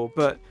horrible.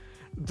 But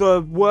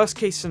the worst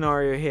case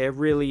scenario here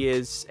really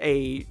is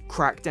a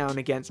crackdown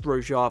against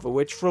Rojava,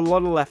 which for a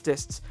lot of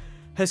leftists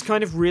has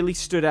kind of really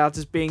stood out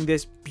as being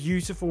this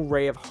beautiful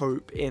ray of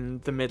hope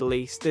in the Middle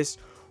East. This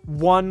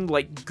one,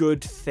 like,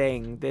 good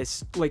thing.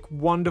 This, like,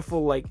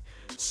 wonderful, like,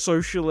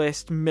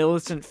 socialist,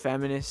 militant,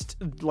 feminist,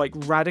 like,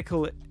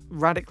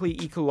 radically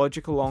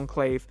ecological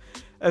enclave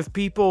of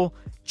people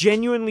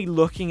genuinely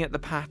looking at the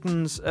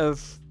patterns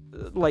of,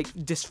 like,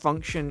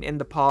 dysfunction in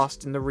the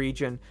past in the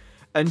region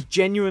and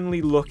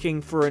genuinely looking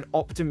for an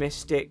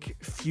optimistic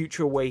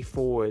future way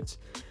forward.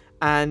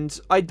 And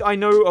I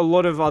know a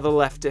lot of other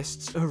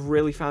leftists have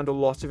really found a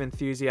lot of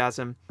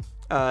enthusiasm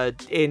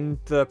in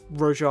the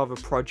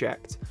Rojava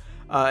project.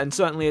 And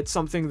certainly it's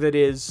something that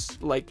is,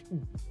 like,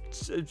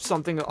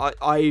 something that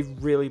I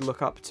really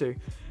look up to.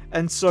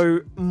 And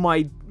so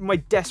my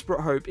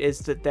desperate hope is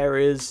that there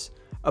is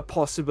a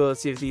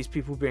possibility of these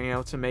people being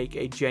able to make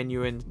a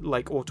genuine,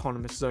 like,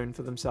 autonomous zone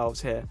for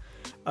themselves here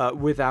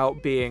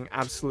without being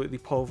absolutely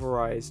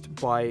pulverized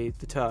by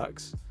the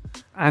Turks.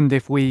 And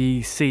if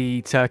we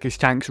see Turkish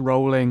tanks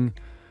rolling,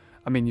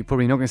 I mean, you're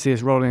probably not going to see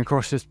us rolling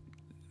across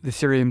the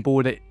Syrian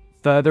border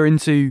further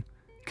into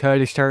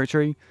Kurdish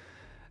territory.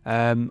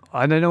 I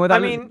don't know what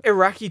that mean,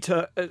 Iraqi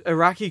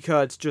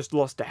Kurds just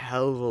lost a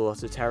hell of a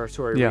lot of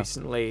territory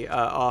recently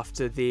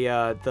after the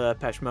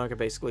Peshmerga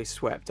basically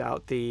swept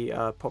out the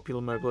Popular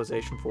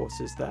Mobilization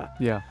Forces there.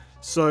 Yeah.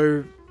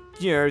 So,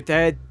 you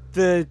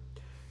know,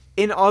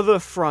 in other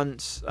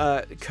fronts,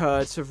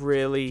 Kurds have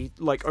really,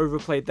 like,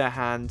 overplayed their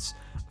hands.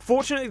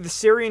 Fortunately, the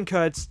Syrian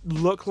Kurds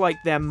look like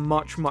they're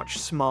much, much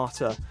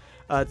smarter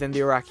than the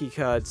Iraqi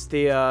Kurds.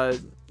 The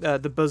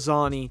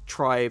Bazani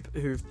tribe,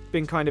 who've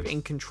been kind of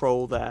in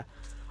control there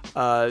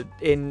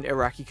in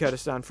Iraqi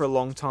Kurdistan for a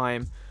long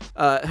time,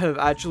 have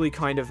actually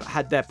kind of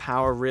had their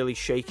power really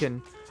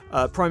shaken.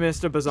 Prime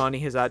Minister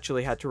Bazani has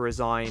actually had to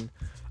resign.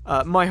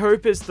 My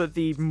hope is that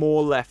the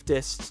more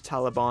leftist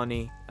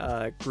Talibani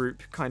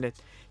group kind of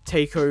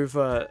take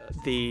over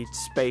the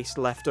space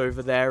left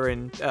over there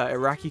in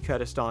Iraqi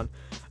Kurdistan.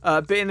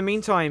 But in the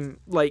meantime,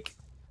 like,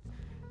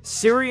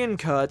 Syrian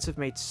Kurds have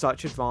made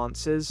such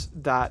advances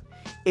that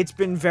it's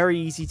been very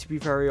easy to be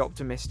very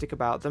optimistic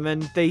about them,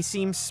 and they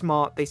seem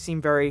smart, they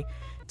seem very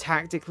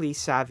tactically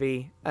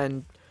savvy,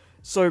 and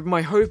so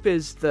my hope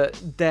is that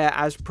they're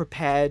as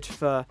prepared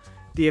for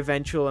the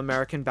eventual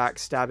American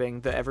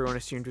backstabbing that everyone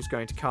assumed was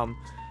going to come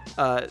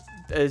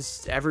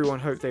as everyone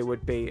hoped they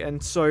would be.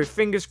 And so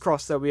fingers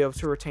crossed they'll be able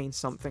to retain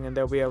something and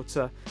they'll be able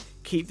to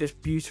keep this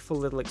beautiful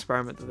little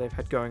experiment that they've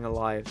had going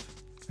alive.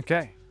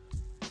 Okay.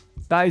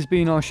 That has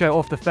been our show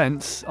Off the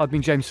Fence. I've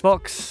been James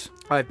Fox.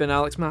 I've been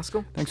Alex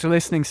Maskill. Thanks for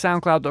listening.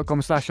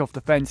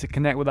 SoundCloud.com/offthefence to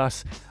connect with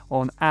us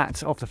on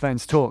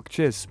 @offthefencetalk.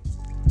 Cheers.